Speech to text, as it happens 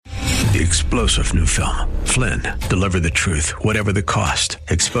The explosive new film, Flynn, deliver the truth, whatever the cost,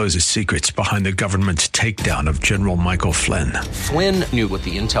 exposes secrets behind the government's takedown of General Michael Flynn. Flynn knew what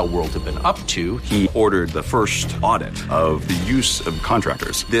the intel world had been up to. He ordered the first audit of the use of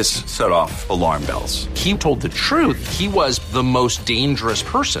contractors. This set off alarm bells. He told the truth. He was the most dangerous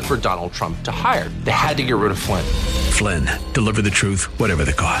person for Donald Trump to hire. They had to get rid of Flynn. Flynn, deliver the truth, whatever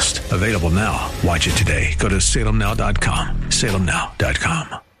the cost. Available now. Watch it today. Go to salemnow.com.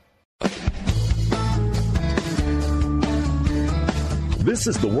 salemnow.com. This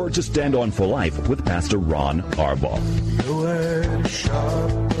is the Word to Stand On for Life with Pastor Ron Arbaugh. Your word is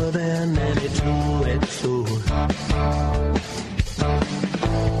sharper than any two-edged sword,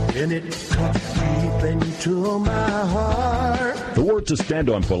 and it cuts deep into my heart. The Word to Stand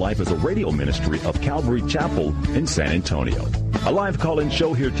On for Life is a radio ministry of Calvary Chapel in San Antonio. A live call-in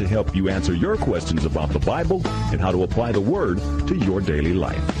show here to help you answer your questions about the Bible and how to apply the Word to your daily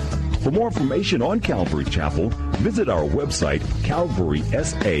life. For more information on Calvary Chapel, visit our website,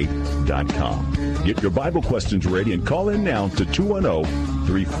 calvarysa.com. Get your Bible questions ready and call in now to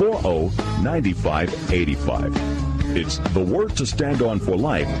 210-340-9585. It's The Word to Stand On for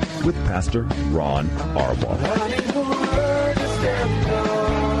Life with Pastor Ron Arbaugh.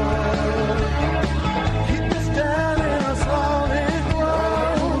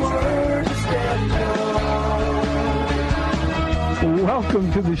 Welcome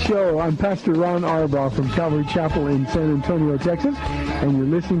to the show. I'm Pastor Ron Arbaugh from Calvary Chapel in San Antonio, Texas, and you're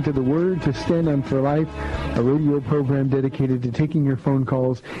listening to The Word to Stand On for Life, a radio program dedicated to taking your phone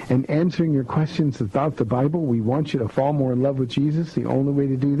calls and answering your questions about the Bible. We want you to fall more in love with Jesus. The only way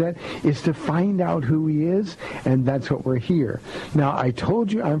to do that is to find out who he is, and that's what we're here. Now, I told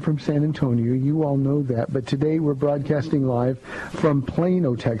you I'm from San Antonio. You all know that, but today we're broadcasting live from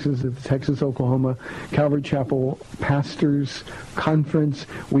Plano, Texas, at the Texas-Oklahoma Calvary Chapel Pastors Conference.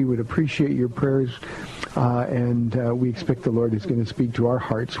 We would appreciate your prayers, and we expect the Lord is going to speak to our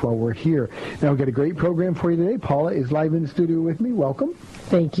hearts while we're here. Now, we've got a great program for you today. Paula is live in the studio with me. Welcome.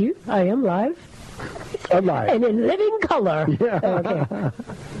 Thank you. I am live. Alive. And in living color. Yeah. Okay.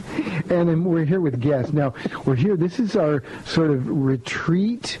 And we're here with guests. Now, we're here. This is our sort of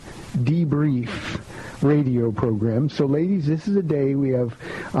retreat debrief radio program. So, ladies, this is a day we have,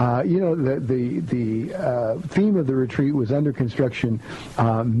 the theme of the retreat was under construction,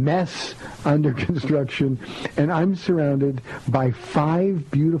 mess under construction, and I'm surrounded by 5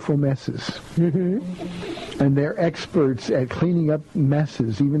 beautiful messes. Mm-hmm. And they're experts at cleaning up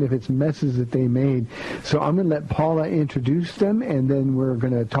messes, even if it's messes that they made. So I'm going to let Paula introduce them, and then we're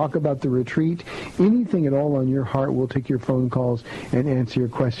going to talk about the retreat. Anything at all on your heart, we'll take your phone calls and answer your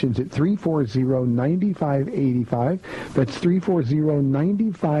questions at 340-9585. That's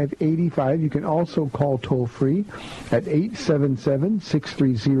 340-9585. You can also call toll-free at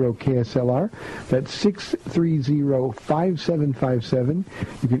 877-630-KSLR. That's 630-5757.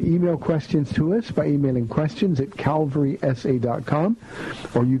 You can email questions to us by emailing questions at calvarysa.com,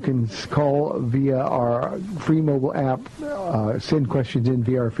 or you can call via our free mobile app, send questions in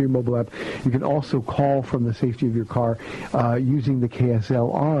via our free mobile app. You can also call from the safety of your car using the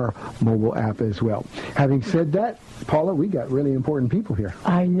KSLR mobile app as well. Having said that, Paula, we got really important people here.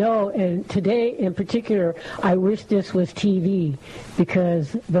 I know, and today in particular, I wish this was TV,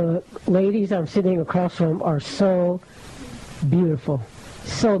 because the ladies I'm sitting across from are so beautiful.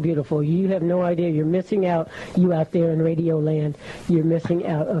 So beautiful. You have no idea. You're missing out. You out there in radio land, you're missing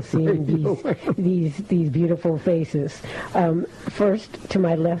out of seeing these beautiful faces. First, to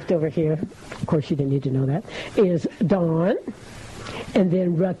my left over here, of course you didn't need to know that, is Dawn, and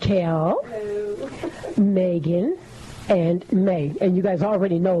then Raquel, Megan, and May. And you guys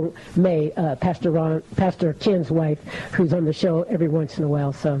already know May, Pastor Ken's wife, who's on the show every once in a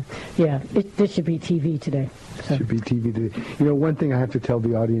while. So, yeah, this should be TV today. So. Should be TV today. You know, one thing I have to tell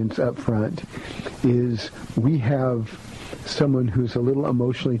the audience up front is we have someone who's a little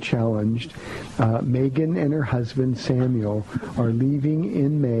emotionally challenged. Megan and her husband, Samuel, are leaving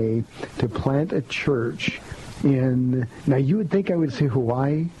in May to plant a church in, now you would think I would say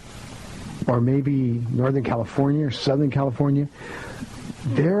Hawaii, or maybe Northern California or Southern California.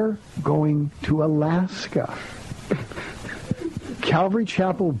 They're going to Alaska. Calvary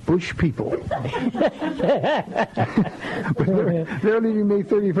Chapel Bush people. They're leaving May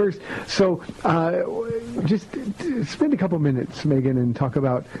 31st. So just spend a couple minutes, Megan, and talk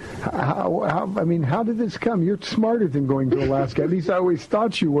about how did this come? You're smarter than going to Alaska. At least I always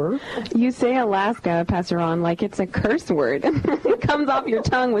thought you were. You say Alaska, Pastor Ron, like it's a curse word. It comes off your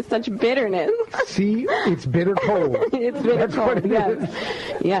tongue with such bitterness. See, it's bitter cold. It's bitter cold, yes. Is.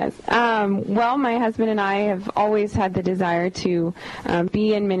 Yes. Well, my husband and I have always had the desire to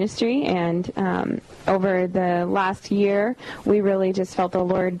be in ministry. And over the last year, we really just felt the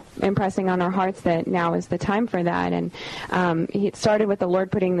Lord impressing on our hearts that now is the time for that. And it started with the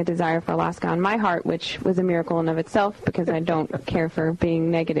Lord putting the desire for Alaska on my heart, which was a miracle in of itself because I don't care for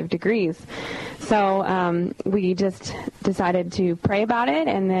being negative degrees. So we just decided to pray about it,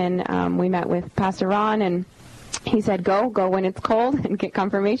 and then we met with Pastor Ron, and he said, go when it's cold and get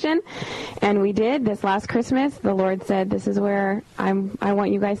confirmation. And we did. This last Christmas, the Lord said, this is where I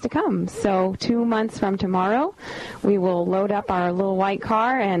want you guys to come. So 2 months from tomorrow, we will load up our little white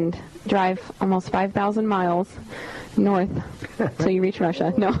car and drive almost 5,000 miles north till you reach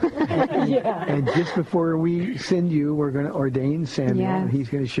Russia. No. Yeah. And just before we send you, we're going to ordain Samuel. Yeah. He's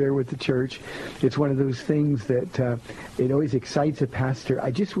going to share with the church. It's one of those things that it always excites a pastor.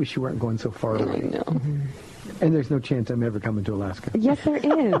 I just wish you weren't going so far away. I know. Mm-hmm. And there's no chance I'm ever coming to Alaska. Yes, there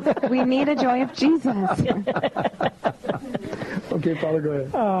is. We need a joy of Jesus. Okay, Paula, go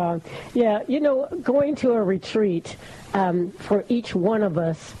ahead. Yeah, going to a retreat, for each one of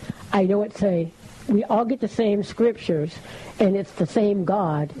us, I know we all get the same scriptures, and it's the same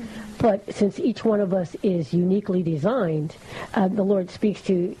God. But since each one of us is uniquely designed, the Lord speaks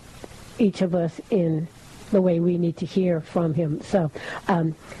to each of us in the way we need to hear from him. So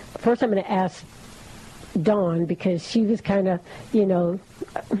first I'm going to ask Dawn, because she was kind of,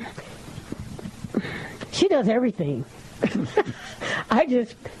 she does everything. I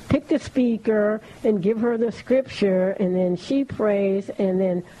just pick the speaker and give her the scripture, and then she prays, and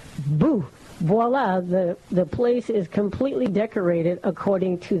then, boo, voila, the place is completely decorated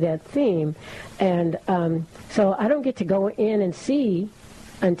according to that theme. And so I don't get to go in and see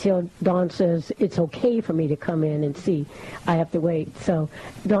until Dawn says it's okay for me to come in and see. I have to wait. So,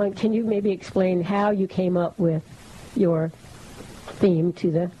 Dawn, can you maybe explain how you came up with your theme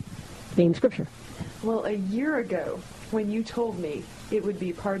to the theme scripture? Well, a year ago, when you told me it would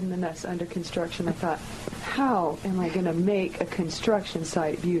be Pardon the Mess under construction, I thought, how am I going to make a construction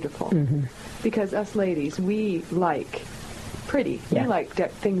site beautiful? Mm-hmm. Because us ladies, we like pretty. Yeah. We like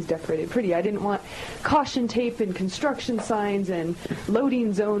things decorated pretty. I didn't want caution tape and construction signs and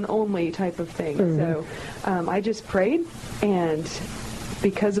loading zone only type of thing. Mm-hmm. So I just prayed, and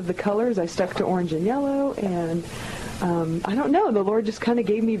because of the colors, I stuck to orange and yellow, and I don't know, the Lord just kind of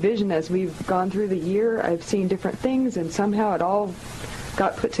gave me vision as we've gone through the year. I've seen different things, and somehow it all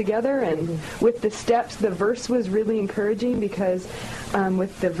got put together. And with the steps, the verse was really encouraging, because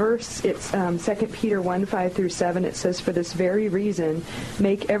with the verse, it's 2 Peter 1:5-7. It says, for this very reason,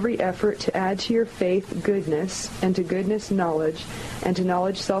 make every effort to add to your faith goodness, and to goodness knowledge, and to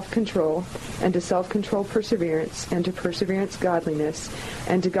knowledge self-control, and to self-control perseverance, and to perseverance godliness,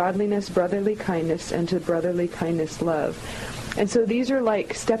 and to godliness brotherly kindness, and to brotherly kindness love. And so these are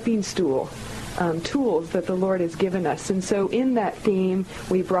like stepping stool tools that the Lord has given us. And so in that theme,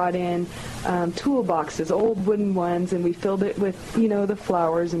 we brought in toolboxes, old wooden ones, and we filled it with, the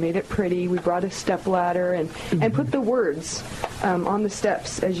flowers and made it pretty. We brought a step ladder and put the words on the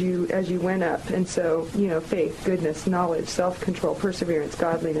steps as you went up. And so, faith, goodness, knowledge, self-control, perseverance,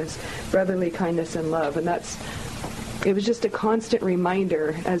 godliness, brotherly kindness, and love. And it was just a constant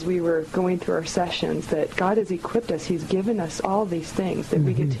reminder as we were going through our sessions that God has equipped us. He's given us all these things that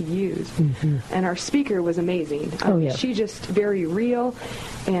we get to use. Mm-hmm. And our speaker was amazing. She just very real,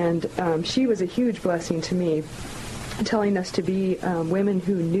 and she was a huge blessing to me, telling us to be women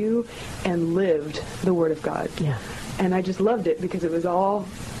who knew and lived the Word of God. Yeah. And I just loved it because it was all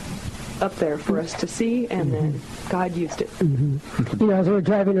up there for us to see, and then God used it. Mm-hmm. As we were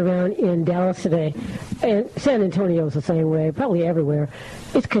driving around in Dallas today, and San Antonio is the same way, probably everywhere,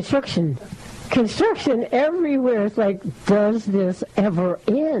 it's construction everywhere. It's like, does this ever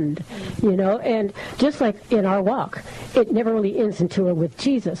end? And just like in our walk, it never really ends until we're with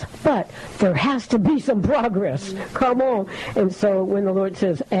Jesus. But there has to be some progress. Come on. And so when the Lord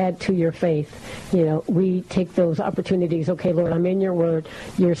says, add to your faith, we take those opportunities. Okay, Lord, I'm in your word.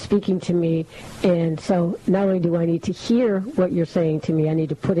 You're speaking to me. And so not only do I need to hear what you're saying to me, I need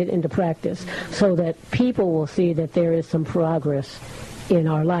to put it into practice so that people will see that there is some progress in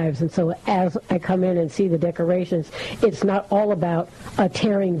our lives. And so as I come in and see the decorations, it's not all about a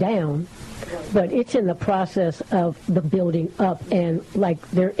tearing down, but it's in the process of the building up, and like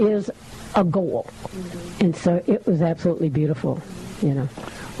there is a goal. And so it was absolutely beautiful,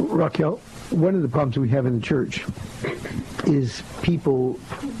 Raquel, one of the problems we have in the church is people,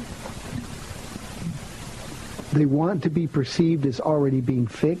 they want to be perceived as already being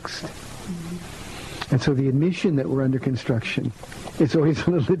fixed. And so the admission that we're under construction, it's always a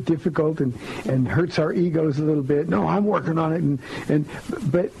little bit difficult and hurts our egos a little bit. No, I'm working on it.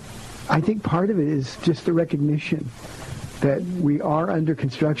 But I think part of it is just the recognition that we are under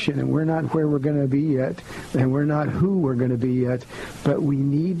construction and we're not where we're going to be yet, and we're not who we're going to be yet, but we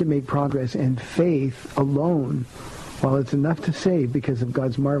need to make progress, and faith alone, while it's enough to save because of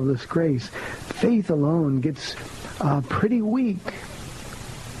God's marvelous grace, faith alone gets pretty weak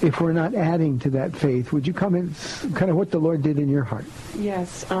if we're not adding to that faith. Would you comment kind of what the Lord did in your heart?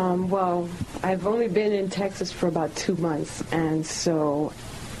 Yes. Well, I've only been in Texas for about 2 months, and so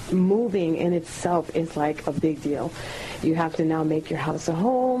moving in itself is like a big deal. You have to now make your house a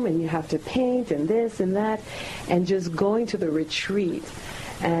home, and you have to paint and this and that, and just going to the retreat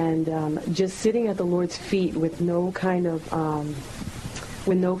and just sitting at the Lord's feet with no kind of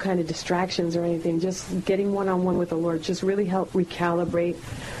distractions or anything, just getting one-on-one with the Lord just really helped recalibrate,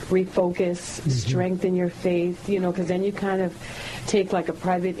 refocus, strengthen your faith, because then you kind of take like a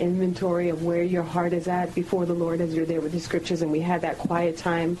private inventory of where your heart is at before the Lord as you're there with the scriptures. And we had that quiet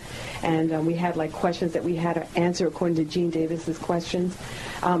time, and we had like questions that we had to answer according to Gene Davis's questions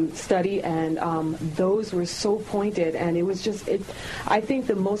study, and those were so pointed, and it was just I think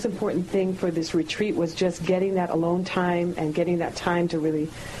the most important thing for this retreat was just getting that alone time and getting that time to really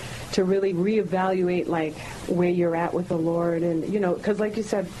reevaluate like where you're at with the Lord, and because like you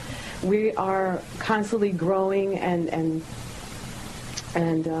said, we are constantly growing and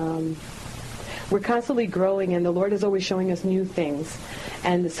we're constantly growing, and the Lord is always showing us new things.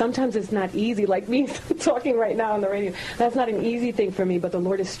 And sometimes it's not easy, like me talking right now on the radio. That's not an easy thing for me, but the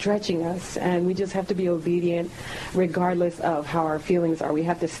Lord is stretching us, and we just have to be obedient regardless of how our feelings are. We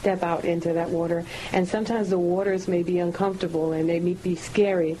have to step out into that water. And sometimes the waters may be uncomfortable and they may be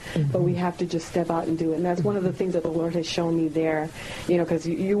scary, but we have to just step out and do it. And that's one of the things that the Lord has shown me there, because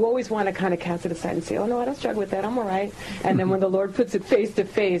you always want to kind of cast it aside and say, oh, no, I don't struggle with that. I'm all right. And then when the Lord puts it face to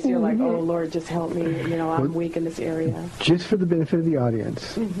face, you're like, oh, Lord, just help me. I'm weak in this area. Just for the benefit of the audience,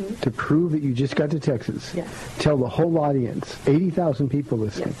 to prove that you just got to Texas, tell the whole audience, 80,000 people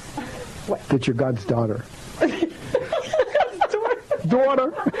listening, that you're God's daughter.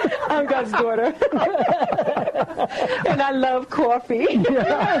 Daughter. I'm God's daughter. And I love coffee.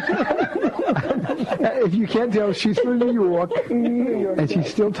 If you can't tell, she's from New York, and she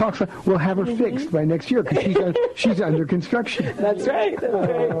still talks. We'll have her fixed by next year because she's under construction. That's right.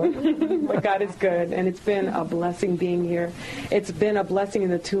 But God is good, and it's been a blessing being here. It's been a blessing in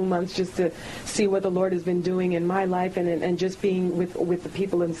the 2 months just to see what the Lord has been doing in my life, and just being with the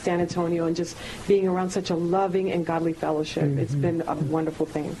people in San Antonio, and just being around such a loving and godly fellowship. It's been a wonderful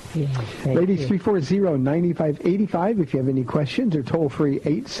thing. Ladies, 340-9585 if you have any questions, or toll free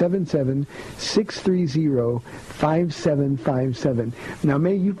 877-630-5757. Now,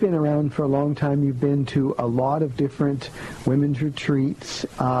 May, you've been around for a long time. You've been to a lot of different women's retreats.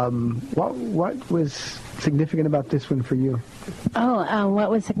 What was significant about this one for you?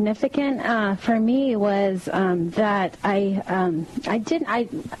 What was significant for me was that I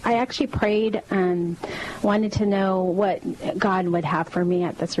actually prayed and wanted to know what God would have for me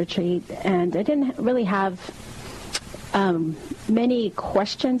at this retreat, and I didn't really have many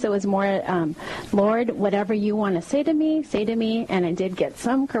questions. It was more, Lord, whatever you want to say to me, and I did get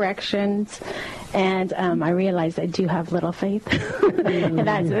some corrections, and I realized I do have little faith. And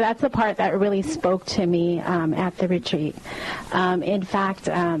that's the part that really spoke to me at the retreat. In fact,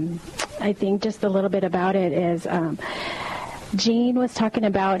 I think just a little bit about it is Jean was talking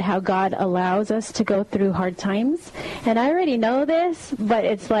about how God allows us to go through hard times. And I already know this, but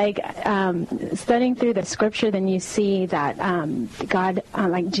it's like studying through the scripture, then you see that God,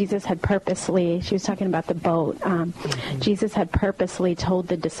 like Jesus had purposely, she was talking about the boat, Jesus had purposely told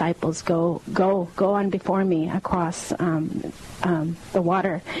the disciples, go on before me across the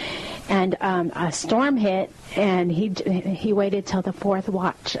water. And a storm hit, and he waited till the fourth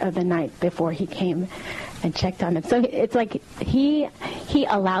watch of the night before he came and checked on them. So it's like he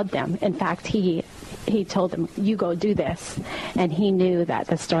allowed them. In fact, he told them, you go do this. And he knew that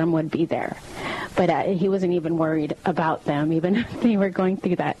the storm would be there. But he wasn't even worried about them, even if they were going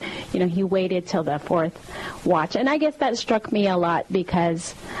through that. He waited till the fourth watch. And I guess that struck me a lot,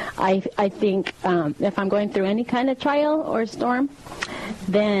 because I think if I'm going through any kind of trial or storm,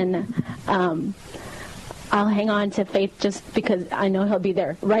 then I'll hang on to faith just because I know he'll be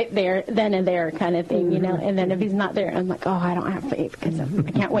there, right there, then and there kind of thing, And then if he's not there, I'm like, oh, I don't have faith because I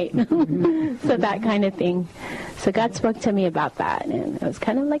can't wait. So that kind of thing. So God spoke to me about that, and it was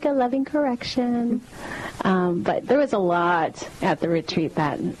kind of like a loving correction. But there was a lot at the retreat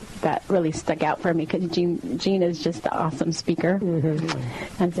that really stuck out for me, because Jean is just an awesome speaker.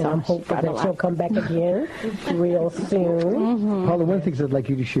 And so I'm hopeful that she'll come back again real soon. Paula, one of the things I'd like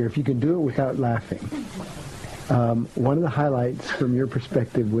you to share, if you can do it without laughing. One of the highlights from your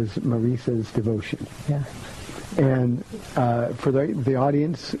perspective was Marisa's devotion. Yeah. And for the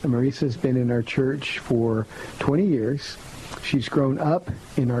audience, Marissa's been in our church for 20 years. She's grown up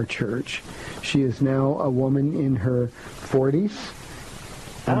in our church. She is now a woman in her 40s.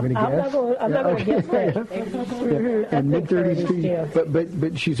 I'm going to guess. I'm not going to guess that. And mid-30s.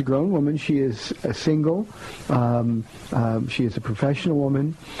 But she's a grown woman. She is a single. She is a professional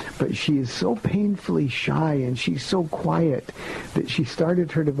woman. But she is so painfully shy and she's so quiet that she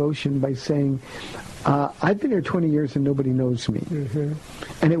started her devotion by saying, I've been here 20 years and nobody knows me. Mm-hmm.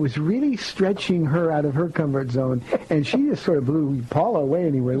 And it was really stretching her out of her comfort zone. And she just sort of blew Paula away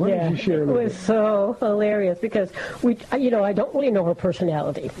anyway. Why don't you share a little bit? It was so hilarious because I don't really know her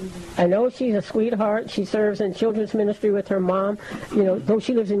personality. I know she's a sweetheart. She serves in children's ministry with her mom. Though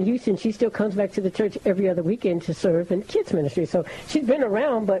she lives in Houston, she still comes back to the church every other weekend to serve in kids ministry. So she's been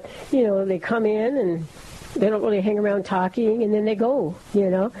around, but, they come in and they don't really hang around talking, and then they go,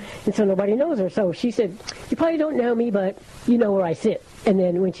 and so nobody knows her. So she said, you probably don't know me, but you know where I sit. And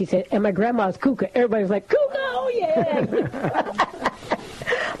then when she said, and my grandma's Kuka, everybody's like, Kuka, oh yeah.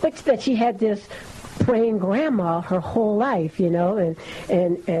 But that she had this praying grandma her whole life, and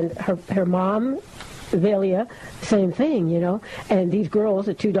her mom, Velia, same thing, and these girls,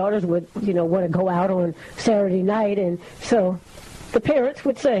 the two daughters would, want to go out on Saturday night, and so the parents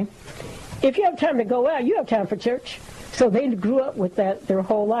would say, if you have time to go out, you have time for church. So they grew up with that their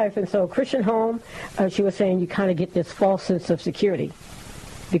whole life. And so Christian home, she was saying, you kind of get this false sense of security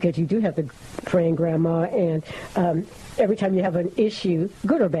because you do have the praying grandma. And every time you have an issue,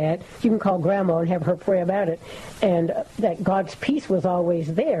 good or bad, you can call grandma and have her pray about it. And that God's peace was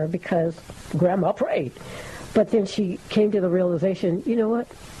always there because grandma prayed. But then she came to the realization, you know what?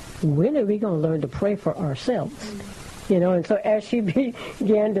 When are we going to learn to pray for ourselves? And so as she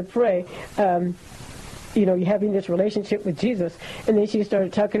began to pray, you're having this relationship with Jesus. And then she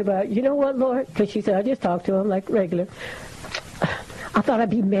started talking about, you know what, Lord? Because she said, I just talked to him like regular. I thought I'd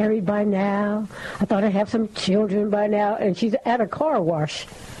be married by now. I thought I'd have some children by now. And she's at a car wash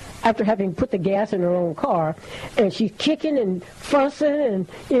after having put the gas in her own car. And she's kicking and fussing and,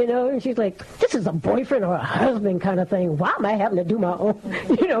 and she's like, this is a boyfriend or a husband kind of thing. Why am I having to do my own,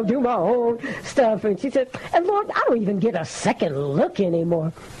 do my own stuff? And she said, and Lord, I don't even get a second look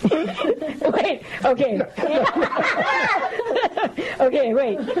anymore. Wait, okay. Okay,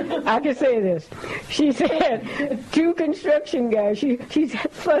 wait. I can say this. She said, two construction guys, she's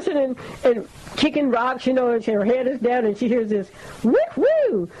fussing and kicking rocks, and her head is down, and she hears this,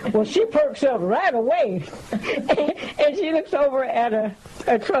 woo-woo. Well, she perks up right away, and she looks over at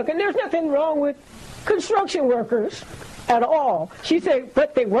a truck, and there's nothing wrong with construction workers at all. She said,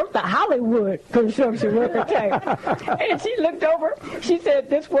 but they weren't the Hollywood construction worker type. And she looked over, she said,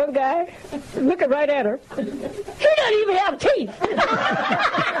 this one guy, looking right at her, he doesn't even have teeth.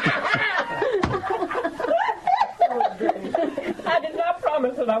 I did not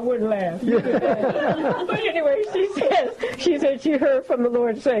promise that I wouldn't laugh. But anyway, she said she heard from the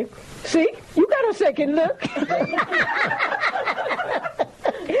Lord say, see, you got a second look.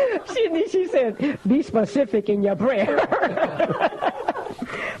 She said, be specific in your prayer.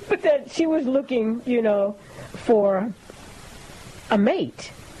 But that she was looking, for a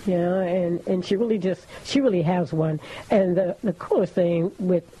mate. And she really has one. And the coolest thing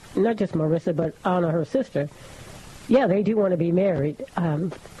with not just Marissa, but Anna, her sister, yeah, they do want to be married.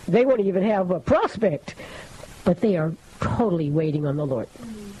 They won't even have a prospect, but they are totally waiting on the Lord.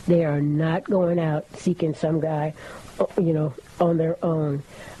 They are not going out seeking some guy, on their own.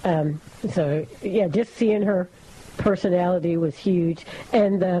 So, yeah, just seeing her personality was huge.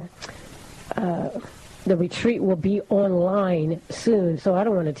 And the retreat will be online soon, so I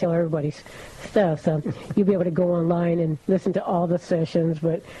don't want to tell everybody's stuff. So you'll be able to go online and listen to all the sessions,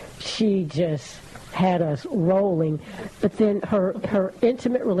 but she just had us rolling. But then her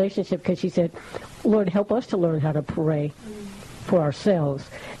intimate relationship, because she said, Lord, help us to learn how to pray for ourselves.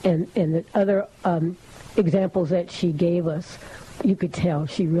 And the other examples that she gave us, you could tell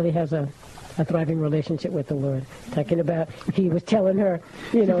she really has a thriving relationship with the Lord. Talking about, he was telling her,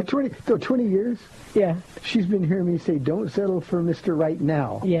 20 years? Yeah. She's been hearing me say, don't settle for Mr. Right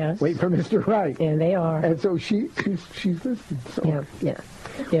now. Yes. Wait for Mr. Right. And they are. And so she's listening. So.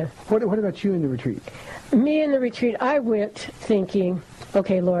 Yeah. What about you in the retreat? Me in the retreat, I went thinking,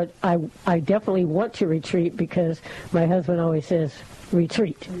 okay, Lord, I definitely want to retreat because my husband always says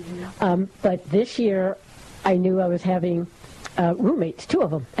retreat. Mm-hmm. But this year, I knew I was having roommates, two of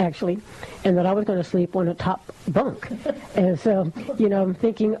them actually, and that I was going to sleep on a top bunk. And so, I'm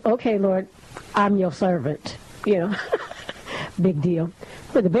thinking, okay, Lord, I'm your servant, big deal.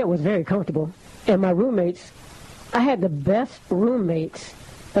 But the bed was very comfortable. And my roommates, I had the best roommates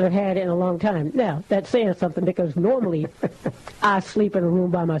that I've had in a long time. Now, that's saying something because normally I sleep in a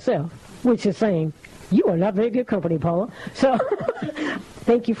room by myself, which is saying, you are not very good company, Paula. So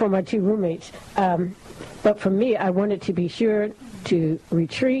thank you for my 2 roommates. But for me, I wanted to be sure to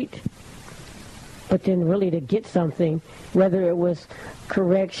retreat, but then really to get something, whether it was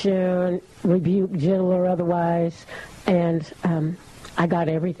correction, rebuke, gentle or otherwise, and I got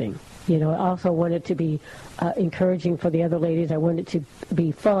everything. You know, I also wanted to be encouraging for the other ladies. I wanted to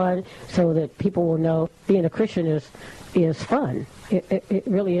be fun so that people will know being a Christian is fun. It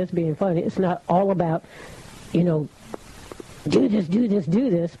really is being fun. It's not all about, you know, do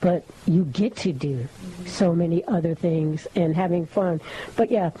this, but you get to do so many other things and having fun. But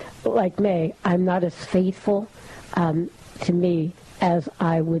yeah, like May, I'm not as faithful to me as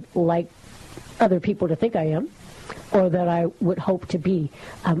I would like other people to think I am, or that I would hope to be.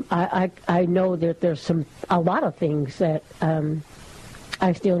 I know that there's a lot of things that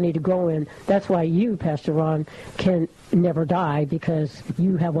I still need to grow in. That's why you, Pastor Ron, can never die, because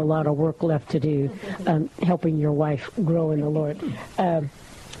you have a lot of work left to do helping your wife grow in the Lord. I'll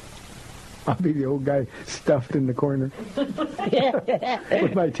be the old guy stuffed in the corner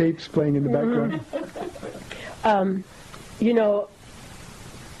with my tapes playing in the background. You know,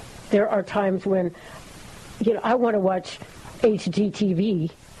 there are times when, you know, I want to watch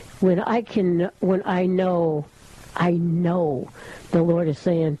HGTV when I know the Lord is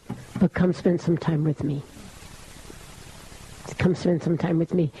saying, but come spend some time with me. Come spend some time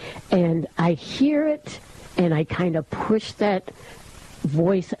with me. And I hear it, and I kind of push that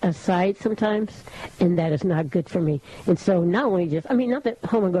voice aside sometimes, and that is not good for me. And so not only just, I mean, not that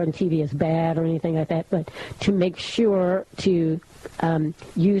Home and Garden TV is bad or anything like that, but to make sure to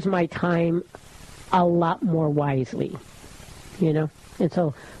use my time a lot more wisely, you know. And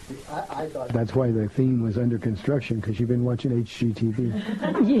so I thought that's why the theme was under construction, because you've been watching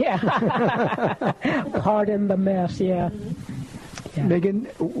HGTV. Yeah. Pardon the mess, yeah. Megan,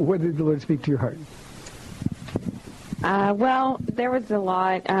 what did the Lord speak to your heart? Well, there was a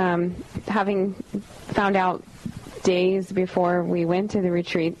lot. Having found out days before we went to the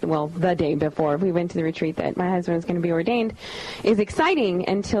retreat, well, the day before we went to the retreat, that my husband was going to be ordained, is exciting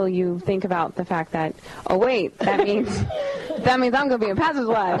until you think about the fact that, oh wait, that means I'm going to be a pastor's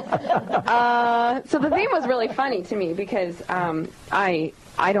wife. So the theme was really funny to me, because I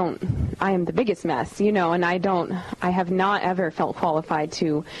am the biggest mess, you know, and I have not ever felt qualified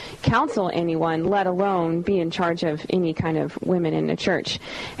to counsel anyone, let alone be in charge of any kind of women in the church.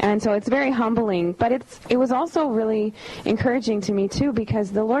 And so it's very humbling, but it was also really encouraging to me too,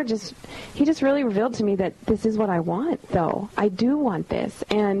 because the Lord He just really revealed to me that this is what I want, though. I do want this.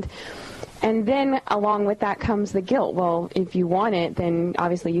 And then along with that comes the guilt. Well, if you want it, then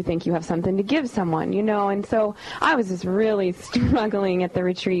obviously you think you have something to give someone, you know. And so I was just really struggling at the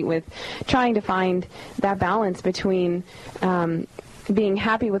retreat with trying to find that balance between being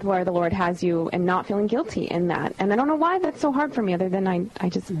happy with where the Lord has you and not feeling guilty in that. And I don't know why that's so hard for me, other than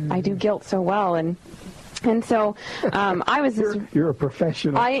I do guilt so well. And so I was just... You're a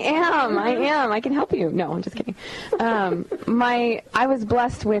professional. I am. I can help you. No, I'm just kidding. I was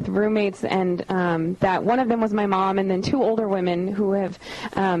blessed with roommates, and that one of them was my mom, and then 2 older women who've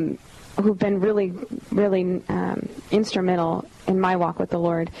been really, really instrumental in my walk with the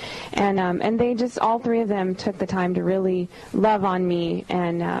Lord. And they just, all 3 of them took the time to really love on me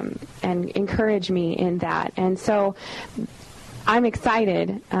and encourage me in that. And so I'm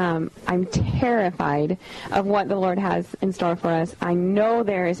excited. I'm terrified of what the Lord has in store for us. I know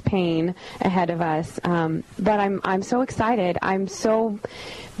there is pain ahead of us, but I'm so excited. I'm so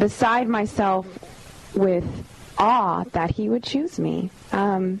beside myself with awe that He would choose me.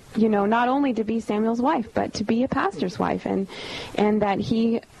 You know, not only to be Samuel's wife, but to be a pastor's wife, and that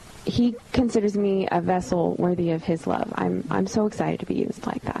He considers me a vessel worthy of His love. I'm so excited to be used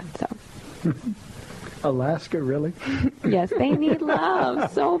like that. So. Alaska, really? Yes, they need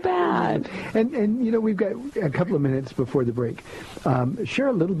love so bad. And you know, we've got a couple of minutes before the break. Share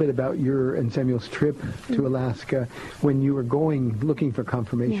a little bit about your and Samuel's trip to Alaska when you were looking for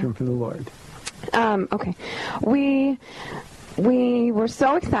confirmation from the Lord. Okay. We were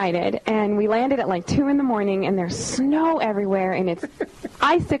so excited, and we landed at like 2 a.m, and there's snow everywhere, and it's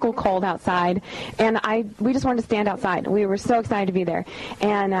icicle cold outside, and we just wanted to stand outside. We were so excited to be there.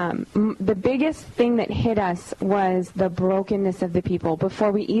 And the biggest thing that hit us was the brokenness of the people.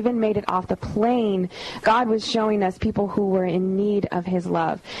 Before we even made it off the plane, God was showing us people who were in need of His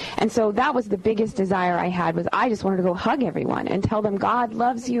love. And so that was the biggest desire I had, was I just wanted to go hug everyone and tell them God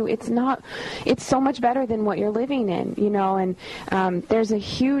loves you. It's so much better than what you're living in, you know. And there's a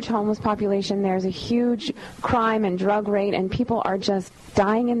huge homeless population. There's a huge crime and drug rate, and people are just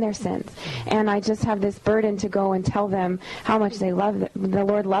dying in their sins. And I just have this burden to go and tell them how much the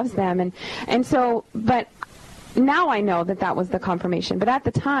Lord loves them. And so, but now I know that was the confirmation. But at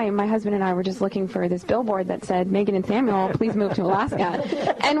the time, my husband and I were just looking for this billboard that said, Megan and Samuel, please move to Alaska.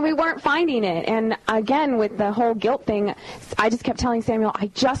 And we weren't finding it. And again, with the whole guilt thing, I just kept telling Samuel, I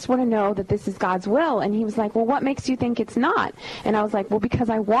just want to know that this is God's will. And he was like, well, what makes you think it's not? And I was like, well, because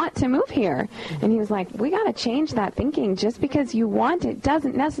I want to move here. And he was like, we got to change that thinking. Just because you want it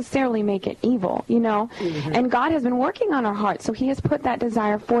doesn't necessarily make it evil, you know? Mm-hmm. And God has been working on our hearts, so he has put that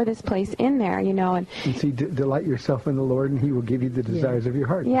desire for this place in there, you know? And see, delight yourself in the Lord, and he will give you the desires of your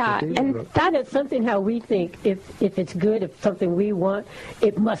heart. Yeah, and that is something how we think. If it's good, if something we want,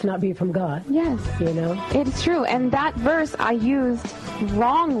 it must not be from God. Yes. You know? It's true. And that verse I used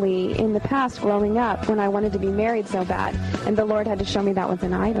wrongly in the past growing up when I wanted to be married so bad. And the Lord had to show me that was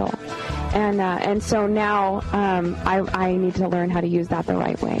an idol. And so now I need to learn how to use that the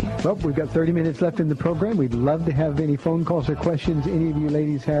right way. Well, we've got 30 minutes left in the program. We'd love to have any phone calls or questions any of you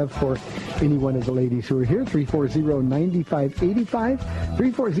ladies have for any one of the ladies who are here. 340-9585.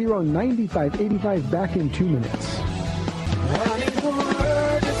 340-9585. Back in 2 minutes.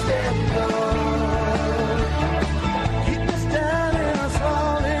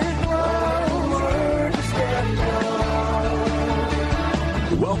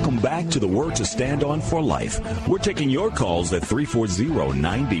 Welcome back to the Word to Stand On for Life. We're taking your calls at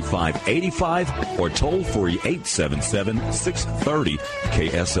 340-9585 or toll-free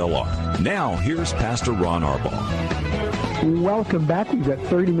 877-630-KSLR. Now, here's Pastor Ron Arbaugh. Welcome back. We've got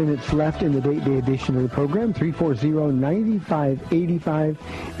 30 minutes left in the date day edition of the program, 340-9585.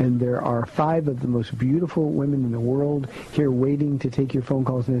 And there are 5 of the most beautiful women in the world here waiting to take your phone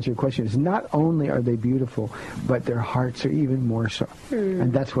calls and answer your questions. Not only are they beautiful, but their hearts are even more so.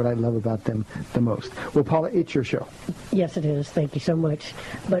 And that's what I love about them the most. Well, Paula, it's your show. Yes, it is. Thank you so much.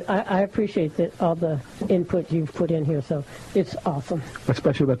 But I appreciate all the input you've put in here, so it's awesome.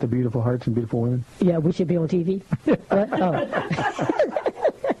 Especially about the beautiful hearts and beautiful women. Yeah, we should be on TV.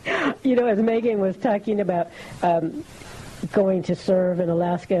 You know, as Megan was talking about going to serve in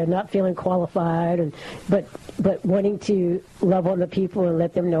Alaska and not feeling qualified, but wanting to love on the people and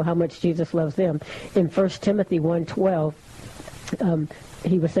let them know how much Jesus loves them. In 1 Timothy 1:12,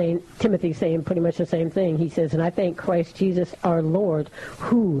 he was saying, Timothy saying pretty much the same thing. He says, and I thank Christ Jesus our Lord,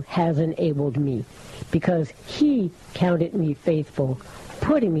 who has enabled me, because he counted me faithful,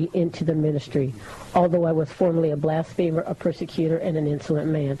 putting me into the ministry, although I was formerly a blasphemer, a persecutor, and an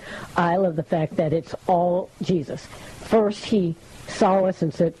insolent man. I love the fact that it's all Jesus. First, he saw us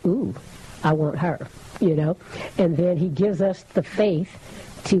and said, ooh, I want her, you know. And then he gives us the faith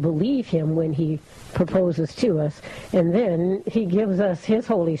to believe him when he proposes to us. And then he gives us his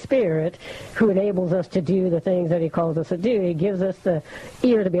Holy Spirit, who enables us to do the things that he calls us to do. He gives us the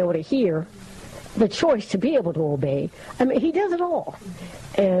ear to be able to hear, the choice to be able to obey. I mean, he does it all.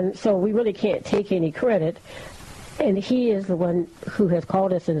 And so we really can't take any credit. And he is the one who has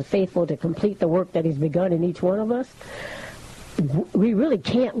called us and is faithful to complete the work that he's begun in each one of us. We really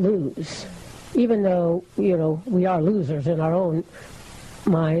can't lose, even though, you know, we are losers in our own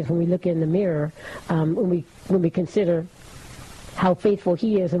minds when we look in the mirror, when we consider how faithful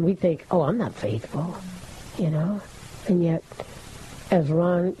he is, and we think, oh, I'm not faithful, you know. And yet, as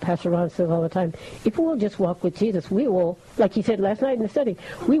Pastor Ron says all the time, if we'll just walk with Jesus, we will, like he said last night in the study,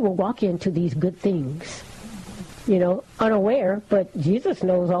 we will walk into these good things, you know, unaware, but Jesus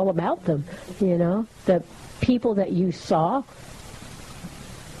knows all about them, you know. The people that you saw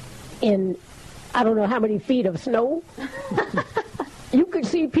in, I don't know how many feet of snow, you could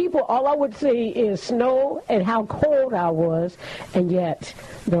see people, all I would see is snow and how cold I was, and yet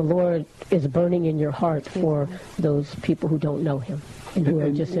the Lord is burning in your heart for those people who don't know him. And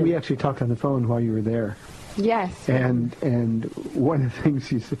we actually talked on the phone while you were there. Yes. And one of the things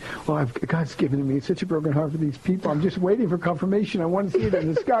he said, well, God's given me such a broken heart for these people. I'm just waiting for confirmation. I want to see it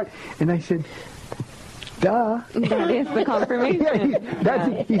in the sky. And I said, duh. That is the confirmation.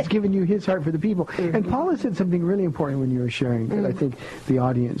 He's given you his heart for the people. Mm-hmm. And Paula said something really important when you were sharing that I think the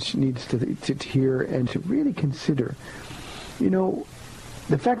audience needs to hear and to really consider. You know,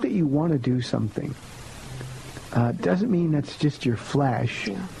 the fact that you want to do something doesn't mean that's just your flesh,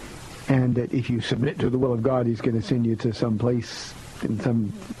 and that if you submit to the will of God, he's going to send you to some place in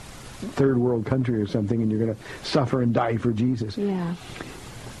some third world country or something, and you're going to suffer and die for Jesus. Yeah.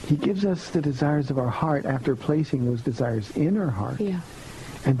 He gives us the desires of our heart after placing those desires in our heart. Yeah.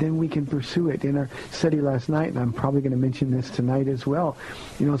 And then we can pursue it. In our study last night, and I'm probably going to mention this tonight as well,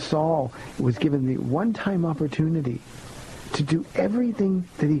 you know, Saul was given the one-time opportunity to do everything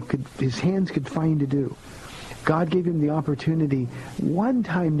that his hands could find to do. God gave him the opportunity one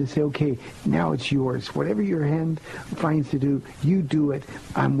time to say, okay, now it's yours. Whatever your hand finds to do, you do it.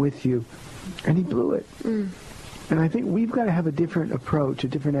 I'm with you. And he blew it. And I think we've got to have a different approach, a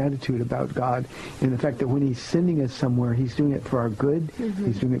different attitude about God, in the fact that when he's sending us somewhere, he's doing it for our good.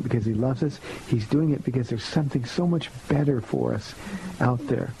 He's doing it because he loves us. He's doing it because there's something so much better for us out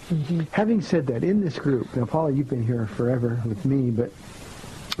there. Having said that, in this group, now, Paula, you've been here forever with me, but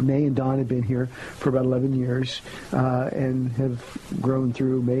May and Dawn have been here for about 11 years and have grown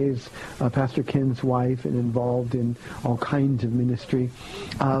through. May is Pastor Ken's wife and involved in all kinds of ministry.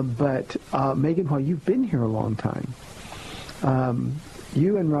 But Megan, while you've been here a long time,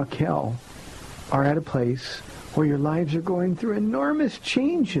 you and Raquel are at a place where your lives are going through enormous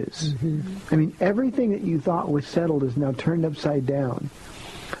changes. I mean, everything that you thought was settled is now turned upside down.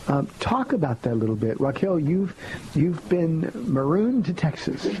 Talk about that a little bit. Raquel, you've been marooned to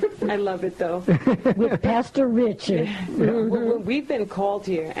Texas. I love it, though. With Pastor Richard. We've been called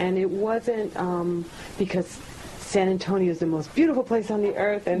here, and it wasn't because San Antonio is the most beautiful place on the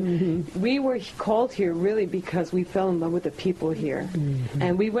earth, and we were called here really because we fell in love with the people here.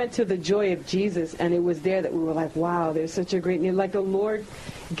 And we went to the Joy of Jesus, and it was there that we were like, wow, there's such a great need. Like the Lord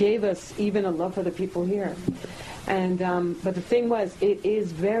gave us even a love for the people here. And but the thing was, it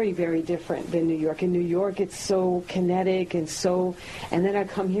is very, very different than New York. In New York, it's so kinetic and then I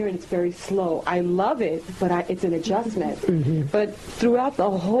come here and it's very slow. I love it, but it's an adjustment. But throughout the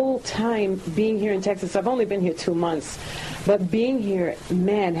whole time being here in Texas, I've only been here 2 months, but being here,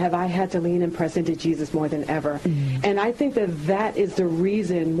 man, have I had to lean and press into Jesus more than ever. And I think that is the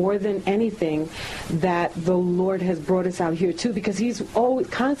reason, more than anything, that the Lord has brought us out here too, because he's always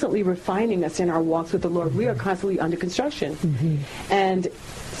constantly refining us in our walks with the Lord. We are constantly under construction. And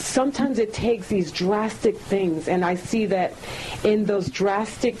sometimes it takes these drastic things, and I see that in those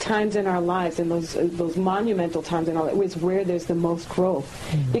drastic times in our lives, and those monumental times in our lives, is where there's the most growth.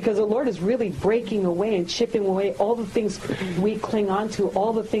 Because the Lord is really breaking away and chipping away all the things we cling on to,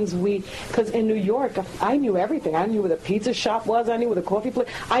 all the things because in New York, I knew everything. I knew where the pizza shop was. I knew where the coffee place.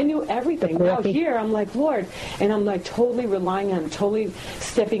 I knew everything. Now here, I'm like, Lord, and I'm like totally relying on, totally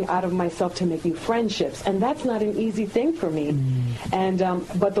stepping out of myself to make new friendships, and that's not an easy thing for me. And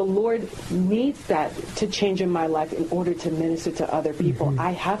but the Lord needs that to change in my life in order to minister to other people.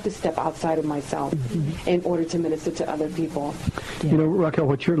 I have to step outside of myself in order to minister to other people. You know, Raquel,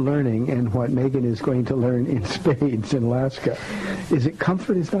 what you're learning and what Megan is going to learn in spades in Alaska is that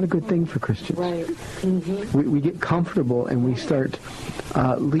comfort is not a good thing for Christians. Right. We get comfortable and we start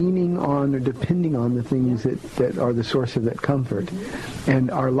leaning on or depending on the things that are the source of that comfort.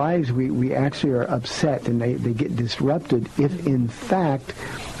 And our lives, we actually are upset and they get disrupted if, in fact,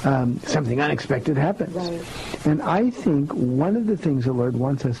 something unexpected happens. Right. And I think one of the things the Lord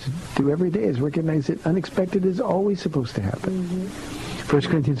wants us to do every day is recognize that unexpected is always supposed to happen. 1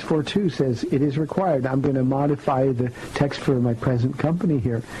 Corinthians 4:2 says, it is required. I'm going to modify the text for my present company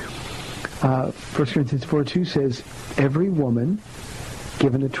here. 1 Corinthians 4:2 says, every woman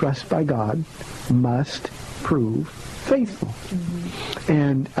given a trust by God must prove faithful.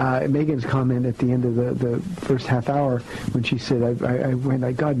 And Megan's comment at the end of the first half hour when she said, I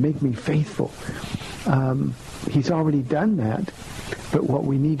went, God, make me faithful. He's already done that. But what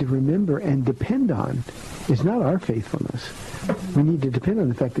we need to remember and depend on is not our faithfulness. We need to depend on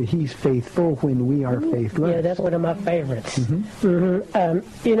the fact that he's faithful when we are faithless. Yeah, that's one of my favorites.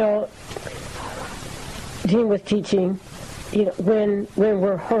 You know, Jean was teaching, you know, when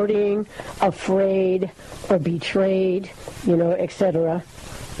we're hurting, afraid, or betrayed, you know, etc.,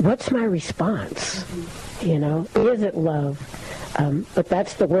 what's my response? You know, is it love? But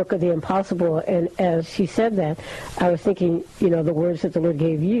that's the work of the impossible. And as she said that, I was thinking, you know, the words that the Lord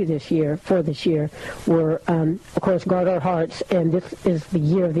gave you for this year were, of course, guard our hearts, and this is the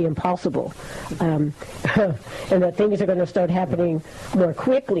year of the impossible. And that things are going to start happening more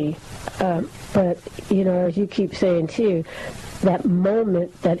quickly. But, you know, as you keep saying, too, that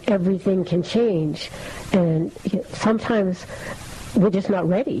moment that everything can change. And you know, sometimes we're just not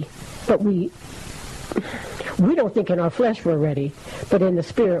ready. But we don't think in our flesh we're ready, but in the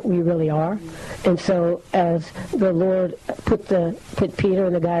spirit we really are. And so as the Lord put Peter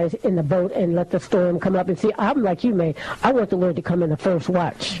and the guys in the boat and let the storm come up, and see, I'm like you, May. I want the Lord to come in the first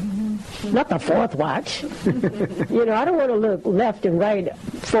watch, not the fourth watch. You know, I don't want to look left and right,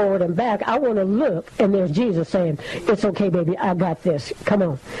 forward and back. I want to look, and there's Jesus saying, it's okay, baby, I got this. Come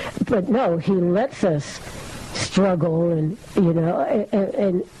on. But no, he lets us struggle and, you know,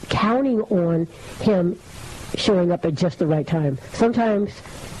 and counting on him showing up at just the right time. Sometimes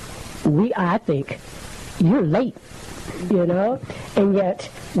I think, you're late. you know? And yet,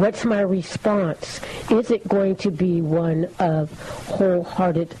 what's my response? Is it going to be one of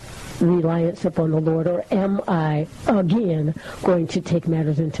wholehearted reliance upon the Lord, or am I, again, going to take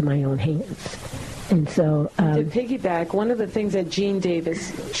matters into my own hands? And so, to piggyback, one of the things that Jean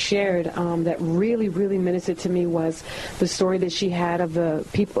Davis shared that really, really ministered to me was the story that she had of the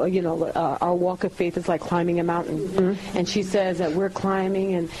people, our walk of faith is like climbing a mountain. Mm-hmm. And she says that we're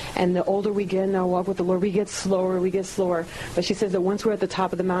climbing, and the older we get in our walk with the Lord, we get slower. But she says that once we're at the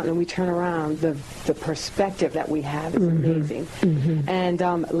top of the mountain and we turn around, the perspective that we have is amazing. Mm-hmm. And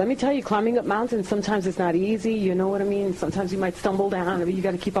let me tell you, climbing up mountains, sometimes it's not easy, you know what I mean? Sometimes you might stumble down, but you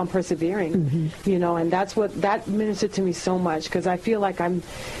got to keep on persevering, and that's what that ministered to me so much, because I feel like I'm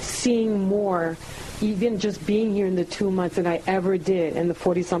seeing more, even just being here in the 2 months, than I ever did in the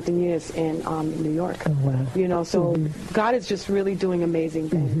 40-something years in New York. Oh, wow. So God is just really doing amazing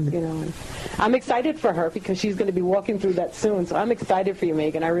things, And I'm excited for her because she's going to be walking through that soon. So I'm excited for you,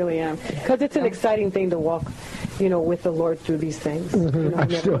 Megan. I really am, because it's an exciting thing to walk, with the Lord through these things. I'm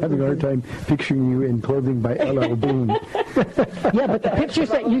still having a hard time picturing you in clothing by L.L. Bean. Yeah, but the pictures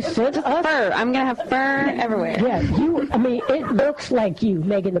that you sent us, fur. I'm going to have fur everywhere. Yeah, it looks like you,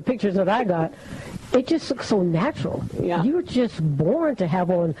 Megan. The pictures that I got, it just looks so natural. Yeah. You're just born to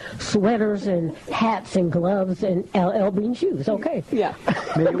have on sweaters and hats and gloves and LL Bean shoes. Okay. Yeah.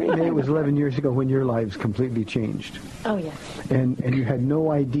 May, it was 11 years ago when your lives completely changed. Oh, yes. And you had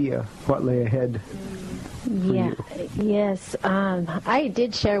no idea what lay ahead. Yeah. Yes. I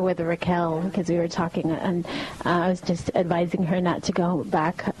did share with Raquel, because we were talking, and I was just advising her not to go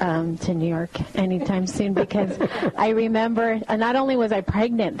back to New York anytime soon, because I remember, not only was I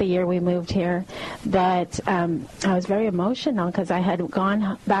pregnant the year we moved here, but I was very emotional because I had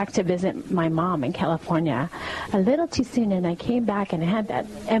gone back to visit my mom in California a little too soon, and I came back and I had that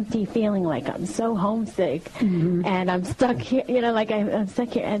empty feeling like I'm so homesick, and I'm stuck here, I'm stuck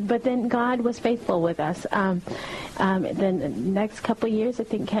here. But then God was faithful with us. Then the next couple of years, I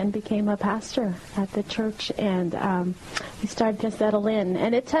think Ken became a pastor at the church, and he started to settle in.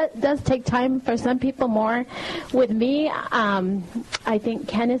 And it does take time for some people more. With me, I think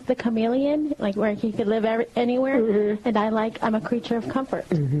Ken is the chameleon, like where he could live anywhere, and I'm a creature of comfort.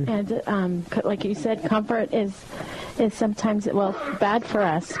 And like you said, comfort is sometimes, bad for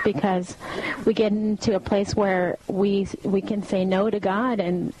us, because we get into a place where we can say no to God,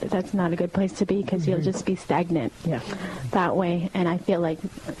 and that's not a good place to be, because you'll just be stagnant that way. And I feel like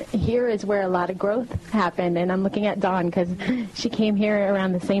here is where a lot of growth happened. And I'm looking at Dawn, because she came here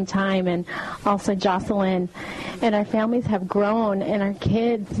around the same time, and also Jocelyn, and our families have grown, and our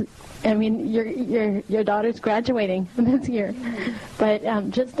kids. I mean, your daughter's graduating this year, but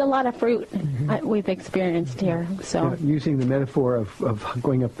just a lot of fruit we've experienced here. So using the metaphor of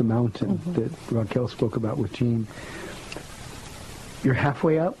going up the mountain that Raquel spoke about with Jean, you're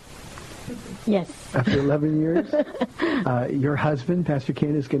halfway up. Yes. After 11 years, your husband, Pastor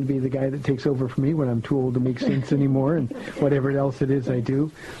Ken, is going to be the guy that takes over for me when I'm too old to make sense anymore, and whatever else it is I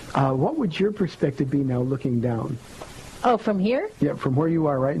do. What would your perspective be now, looking down? Oh, from here? Yeah, from where you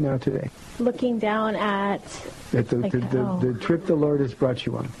are right now today. Looking down at the trip the Lord has brought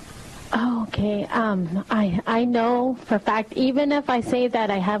you on. Oh, okay. I know for a fact, even if I say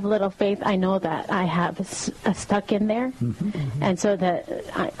that I have little faith, I know that I have stuck in there. And so that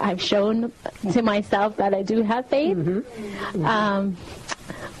I've shown to myself that I do have faith.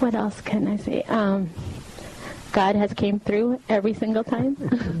 What else can I say? God has came through every single time.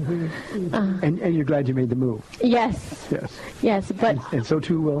 And you're glad you made the move. Yes. Yes, but... And so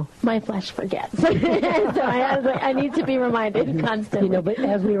too will... My flesh forgets. So I need to be reminded constantly. But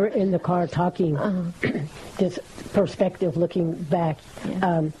as we were in the car talking, this perspective looking back,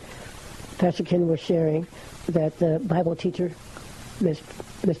 Pastor Ken was sharing that the Bible teacher,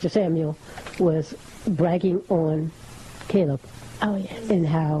 Mr. Samuel, was bragging on Caleb. Oh, yes. And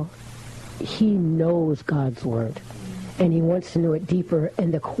how he knows God's Word, and he wants to know it deeper.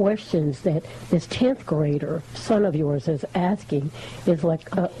 And the questions that this 10th grader, son of yours, is asking is like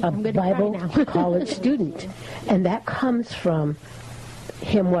a Bible college student. And that comes from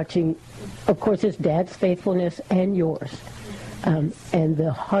him watching, of course, his dad's faithfulness and yours. And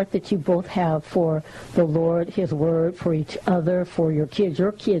the heart that you both have for the Lord, His Word, for each other, for your kids.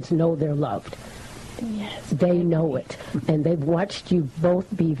 Your kids know they're loved. Yes. They know it, and they've watched you both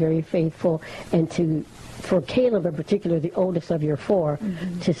be very faithful, and for Caleb in particular, the oldest of your four,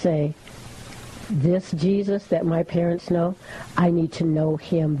 to say, this Jesus that my parents know, I need to know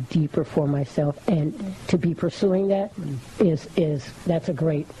him deeper for myself, and to be pursuing that that's a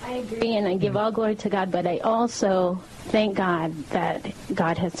great. I agree, and I give all glory to God, but I also thank God that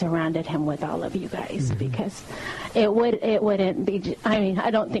God has surrounded him with all of you guys, because it wouldn't be. I mean,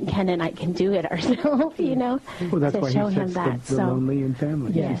 I don't think Ken and I can do it ourselves, Well, that's to why show he him sets that. the lonely in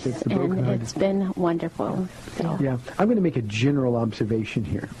family. Yes, He sets the and brokenhearted. it's been wonderful. So. Yeah, I'm going to make a general observation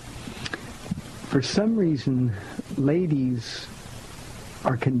here. For some reason, ladies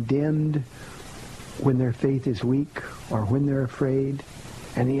are condemned when their faith is weak or when they're afraid,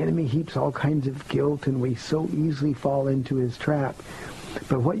 and the enemy heaps all kinds of guilt, and we so easily fall into his trap.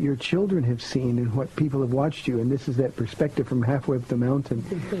 But what your children have seen and what people have watched you, and this is that perspective from halfway up the mountain,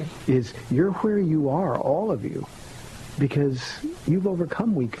 is you're where you are, all of you, because you've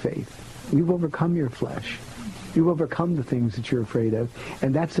overcome weak faith. You've overcome your flesh. You've overcome the things that you're afraid of,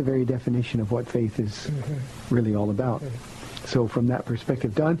 and that's the very definition of what faith is really all about. So from that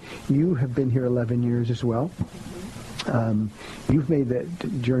perspective, Don, you have been here 11 years as well. You've made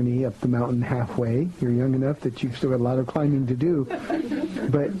that journey up the mountain halfway. You're young enough that you've still got a lot of climbing to do.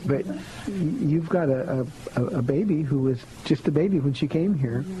 But you've got a baby who was just a baby when she came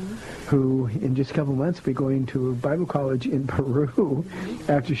here, who in just a couple months will be going to a Bible college in Peru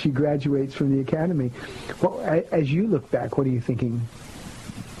after she graduates from the academy. Well, as you look back, what are you thinking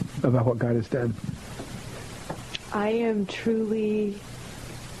about what God has done? I am truly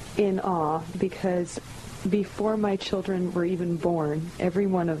in awe, because before my children were even born, every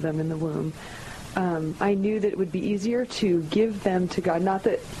one of them in the womb, I knew that it would be easier to give them to God. Not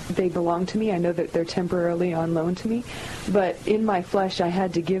that they belong to me. I know that they're temporarily on loan to me. But in my flesh, I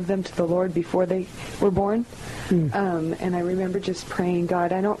had to give them to the Lord before they were born. And I remember just praying,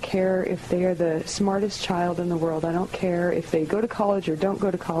 God, I don't care if they are the smartest child in the world. I don't care if they go to college or don't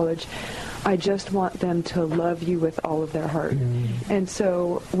go to college. I just want them to love you with all of their heart. And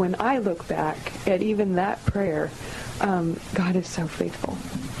so when I look back at even that prayer, God is so faithful.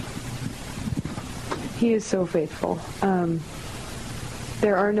 He is so faithful.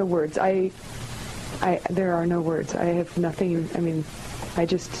 There are no words. There are no words. I have nothing. I mean, I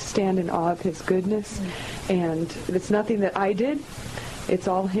just stand in awe of his goodness. And it's nothing that I did. It's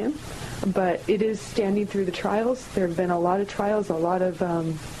all him. But it is standing through the trials. There have been a lot of trials, a lot of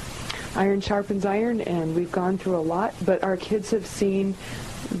iron sharpens iron, and we've gone through a lot, but our kids have seen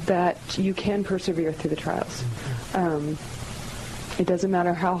that you can persevere through the trials. It doesn't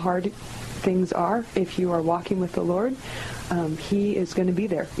matter how hard things are. If you are walking with the Lord, he is going to be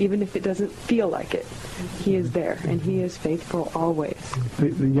there, even if it doesn't feel like it. He is there, and he is faithful always. The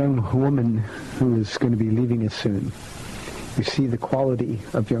young woman who is going to be leaving us soon, you see the quality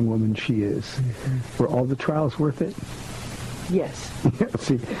of young woman she is. Were all the trials worth it? Yes.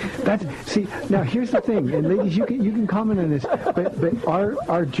 See, now here's the thing, and ladies, you can comment on this, but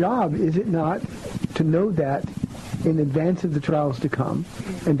our job, is it not, to know that in advance of the trials to come,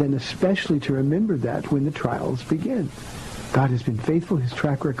 and then especially to remember that when the trials begin. God has been faithful. His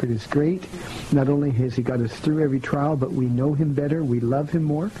track record is great. Not only has he got us through every trial, but we know him better. We love him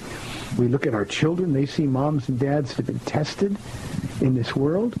more. We look at our children. They see moms and dads that have been tested in this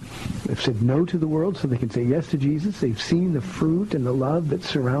world. They've said no to the world so they can say yes to Jesus. They've seen the fruit and the love that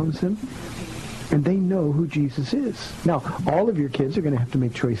surrounds them. And they know who Jesus is. Now, all of your kids are going to have to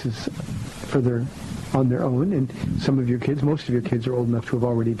make choices on their own. And some of your kids, most of your kids are old enough to have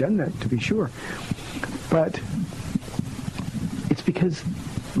already done that, to be sure. But it's because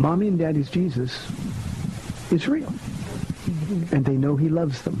Mommy and Daddy's Jesus is real. And they know he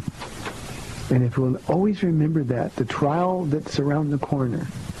loves them. And if we'll always remember that, the trial that's around the corner,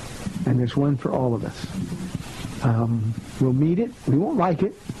 and there's one for all of us, we'll meet it. We won't like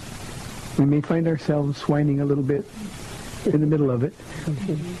it. We may find ourselves whining a little bit in the middle of it.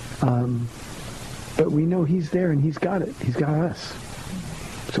 But we know he's there and he's got it. He's got us.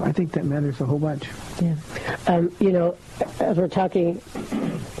 So I think that matters a whole bunch. Yeah. As we're talking,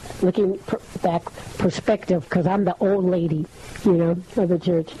 looking back perspective, because I'm the old lady, of the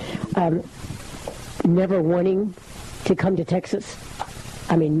church, never wanting to come to Texas.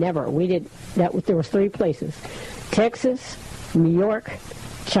 I mean, never. We did that. There was 3 places: Texas, New York,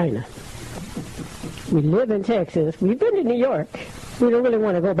 China. We live in Texas. We've been to New York. We don't really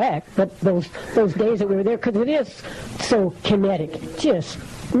want to go back, but those days that we were there, because it is so kinetic, just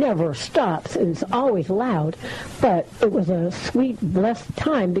never stops, and it's always loud. But it was a sweet, blessed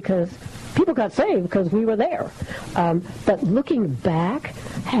time because people got saved because we were there. But looking back,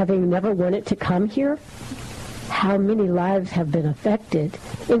 having never wanted to come here, how many lives have been affected,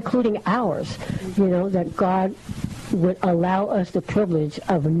 including ours, that God would allow us the privilege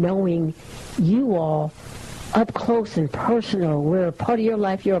of knowing you all up close and personal. We're a part of your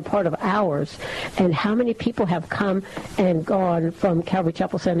life. You're a part of ours. And how many people have come and gone from Calvary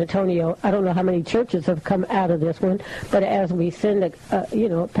Chapel San Antonio? I don't know how many churches have come out of this one, but as we send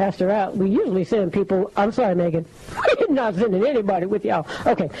a pastor out, we usually send people. I'm sorry, Megan, we're not sending anybody with y'all.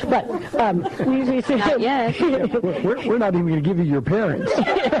 Okay, but we usually send. Not yet. We're not even going to give you your parents.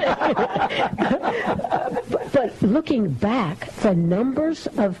 But looking back, the numbers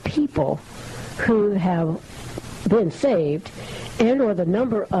of people who have been saved, and or the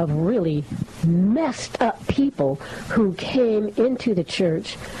number of really messed up people who came into the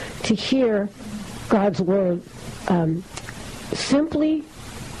church to hear God's word simply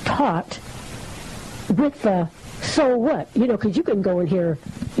taught with the so what? Because you can go and hear,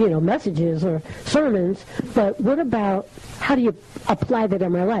 messages or sermons, but what about how do you apply that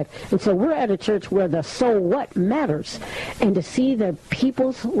in my life? And so we're at a church where the so what matters, and to see the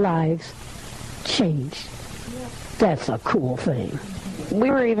people's lives change. That's a cool thing.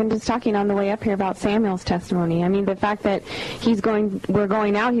 We were even just talking on the way up here about Samuel's testimony. I mean, the fact that we're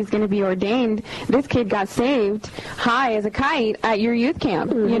going out, he's going to be ordained. This kid got saved high as a kite at your youth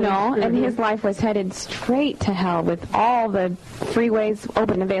camp, and his life was headed straight to hell with all the freeways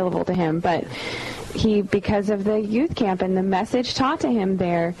open and available to him. But because of the youth camp and the message taught to him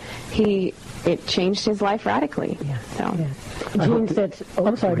there, it changed his life radically. Yeah. So. Yeah. Gene said,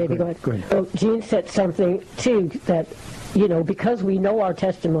 I'm sorry, baby, go ahead. Gene said something, too, that, because we know our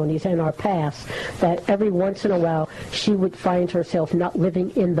testimonies and our past, that every once in a while she would find herself not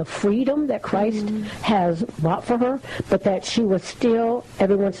living in the freedom that Christ has bought for her, but that she was still,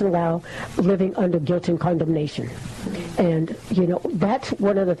 every once in a while, living under guilt and condemnation. And, that's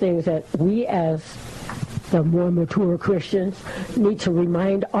one of the things that we as the more mature Christians need to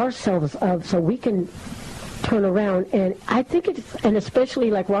remind ourselves of, so we can turn around. And I think and especially,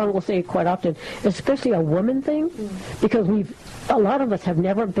 like Ron will say quite often, especially a woman thing, because a lot of us have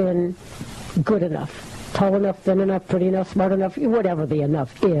never been good enough, tall enough, thin enough, pretty enough, smart enough, whatever the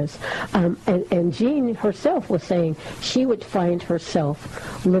enough is. And Jean herself was saying she would find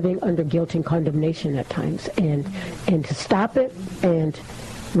herself living under guilt and condemnation at times, and to stop it and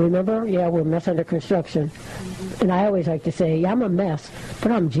remember, we're a mess under construction. And I always like to say, I'm a mess,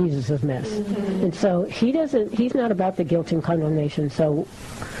 but I'm Jesus' mess. And so he's not about the guilt and condemnation. So,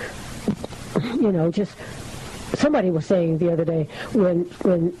 just somebody was saying the other day,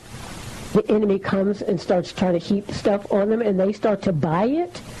 when the enemy comes and starts trying to heap stuff on them and they start to buy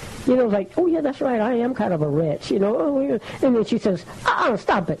it, like, oh yeah, that's right, I am kind of a wretch, and then she says,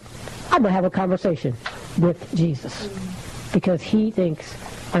 stop it. I'm going to have a conversation with Jesus. Because he thinks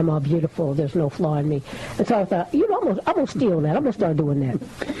I'm all beautiful, there's no flaw in me. And so I thought, I'm going to steal that. I'm going to start doing that.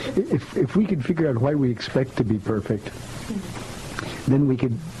 If we could figure out why we expect to be perfect, then we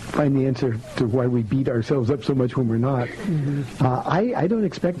could find the answer to why we beat ourselves up so much when we're not. I don't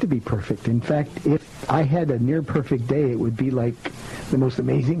expect to be perfect. In fact, if I had a near-perfect day, it would be like the most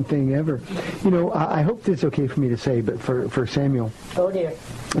amazing thing ever. I hope it's okay for me to say, but for Samuel... Oh, dear.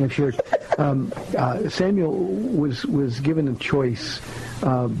 I'm sure. Samuel was given a choice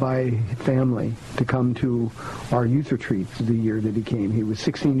by family to come to our youth retreat the year that he came. He was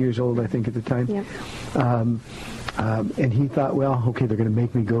 16 years old, I think, at the time. Yep. And he thought, well, okay, they're going to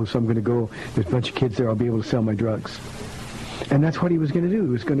make me go, so I'm going to go. There's a bunch of kids there. I'll be able to sell my drugs. And that's what he was going to do. He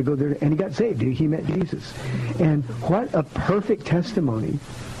was going to go there, and he got saved. He met Jesus. And what a perfect testimony.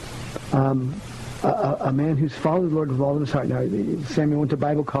 A man who's followed the Lord with all of his heart. Now, Samuel went to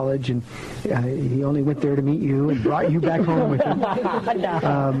Bible college, and he only went there to meet you and brought you back home with him.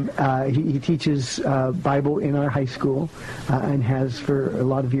 He teaches Bible in our high school and has for a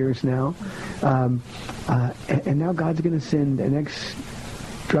lot of years now. And now God's going to send an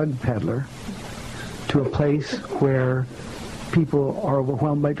ex-drug peddler to a place where people are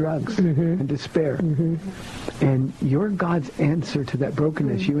overwhelmed by drugs and despair. And you're God's answer to that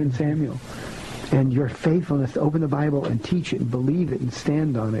brokenness, you and Samuel. And your faithfulness to open the Bible and teach it and believe it and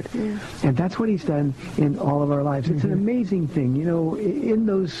stand on it. Yeah. And that's what he's done in all of our lives. It's an amazing thing. In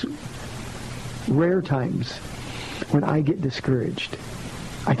those rare times when I get discouraged,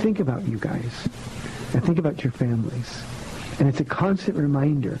 I think about you guys. I think about your families. And it's a constant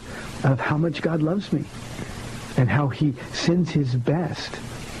reminder of how much God loves me and how he sends his best.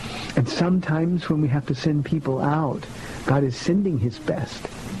 And sometimes when we have to send people out, God is sending his best.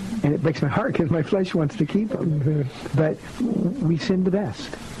 And it breaks my heart because my flesh wants to keep them. But we send the best.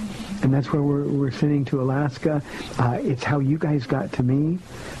 And that's where we're sending to Alaska. It's how you guys got to me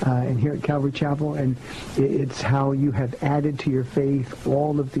and here at Calvary Chapel. And it's how you have added to your faith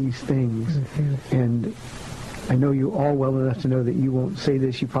all of these things. And I know you all well enough to know that you won't say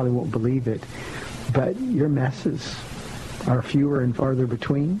this, you probably won't believe it, but your messes are fewer and farther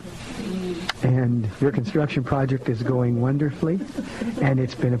between. And your construction project is going wonderfully, and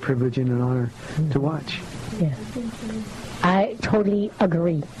it's been a privilege and an honor to watch. Yeah. I totally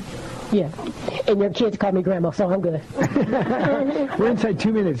agree. Yeah. And your kids call me Grandma, so I'm good. We're inside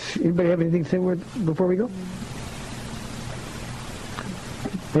 2 minutes. Anybody have anything to say before we go?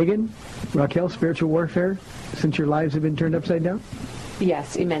 Megan, Raquel, spiritual warfare, since your lives have been turned upside down?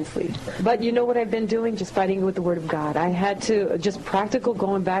 Yes, immensely. But you know what I've been doing? Just fighting with the Word of God. I had to, just practical,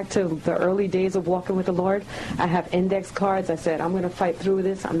 going back to the early days of walking with the Lord. I have index cards. I said, I'm going to fight through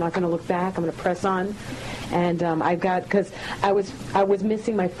this. I'm not going to look back. I'm going to press on. And I've got, because I was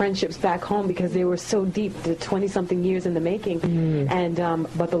missing my friendships back home because they were so deep, the 20-something years in the making. And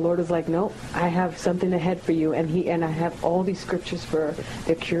but the Lord was like, no, I have something ahead for you. And I have all these scriptures for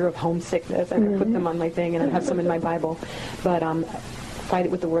the cure of homesickness. And I put them on my thing, and I have some in my Bible. But fight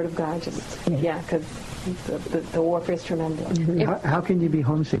it with the Word of God, because the warfare is tremendous. How can you be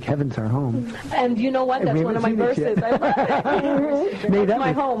homesick? Heaven's our home. And you know what? That's one of my verses. I love it. May, that's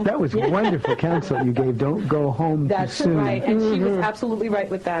my home. That was wonderful counsel you gave. Don't go home too soon. That's right. And she was absolutely right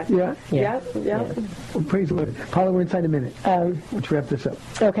with that. Yeah. Well, praise the Lord. Paula, we're inside a minute. Let's wrap this up.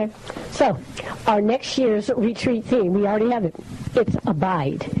 Okay. So, our next year's retreat theme, we already have it. It's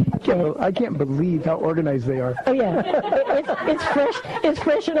Abide. I can't believe how organized they are. Oh, yeah. It's fresh. It's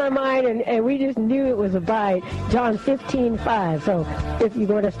fresh in our mind, and we just knew it was Abide. John 15:5. So if you're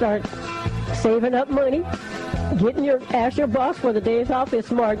going to start saving up money, ask your boss for the days off. It's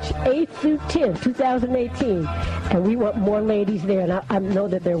March 8th through 10th, 2018. And we want more ladies there, and I know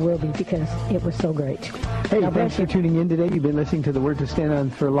that there will be because it was so great. Hey, thanks for tuning in today. You've been listening to The Word to Stand On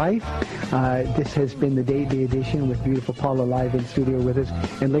for Life. This has been the Day edition with beautiful Paula live in studio with us.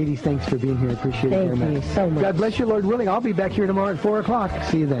 And ladies, thanks for being here. I appreciate it very much. Thank you so much. God bless you, Lord willing. I'll be back here tomorrow at 4 o'clock.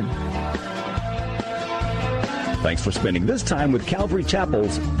 See you then. Thanks for spending this time with Calvary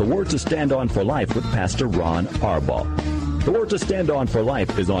Chapel's The Word to Stand On for Life with Pastor Ron Arbaugh. The Word to Stand On for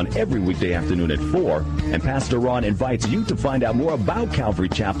Life is on every weekday afternoon at 4, and Pastor Ron invites you to find out more about Calvary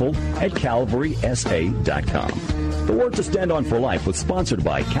Chapel at calvarysa.com. The Word to Stand On for Life was sponsored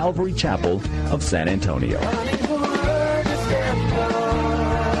by Calvary Chapel of San Antonio.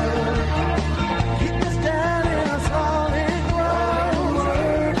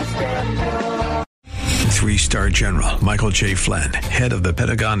 3-star General Michael J. Flynn, head of the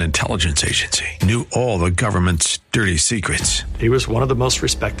Pentagon Intelligence Agency, knew all the government's dirty secrets. He was one of the most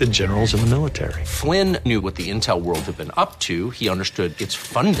respected generals in the military. Flynn knew what the intel world had been up to. He understood its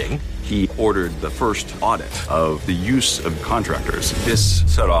funding. He ordered the first audit of the use of contractors. This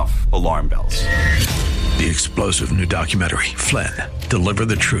set off alarm bells. The explosive new documentary, Flynn, Deliver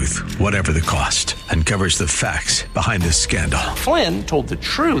the Truth, Whatever the Cost, uncovers the facts behind this scandal. Flynn told the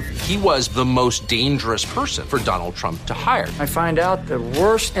truth. He was the most dangerous person for Donald Trump to hire. I find out the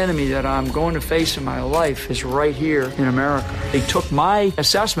worst enemy that I'm going to face in my life is right here in America. They took my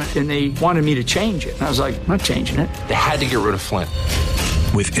assessment and they wanted me to change it. And I was like, I'm not changing it. They had to get rid of Flynn.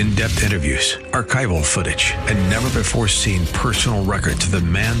 With in-depth interviews, archival footage, and never-before-seen personal records of the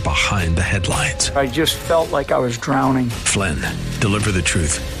man behind the headlines. I just felt like I was drowning. Flynn, Deliver the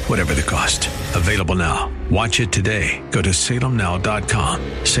Truth, Whatever the Cost. Available now. Watch it today. Go to salemnow.com.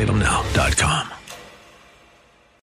 salemnow.com.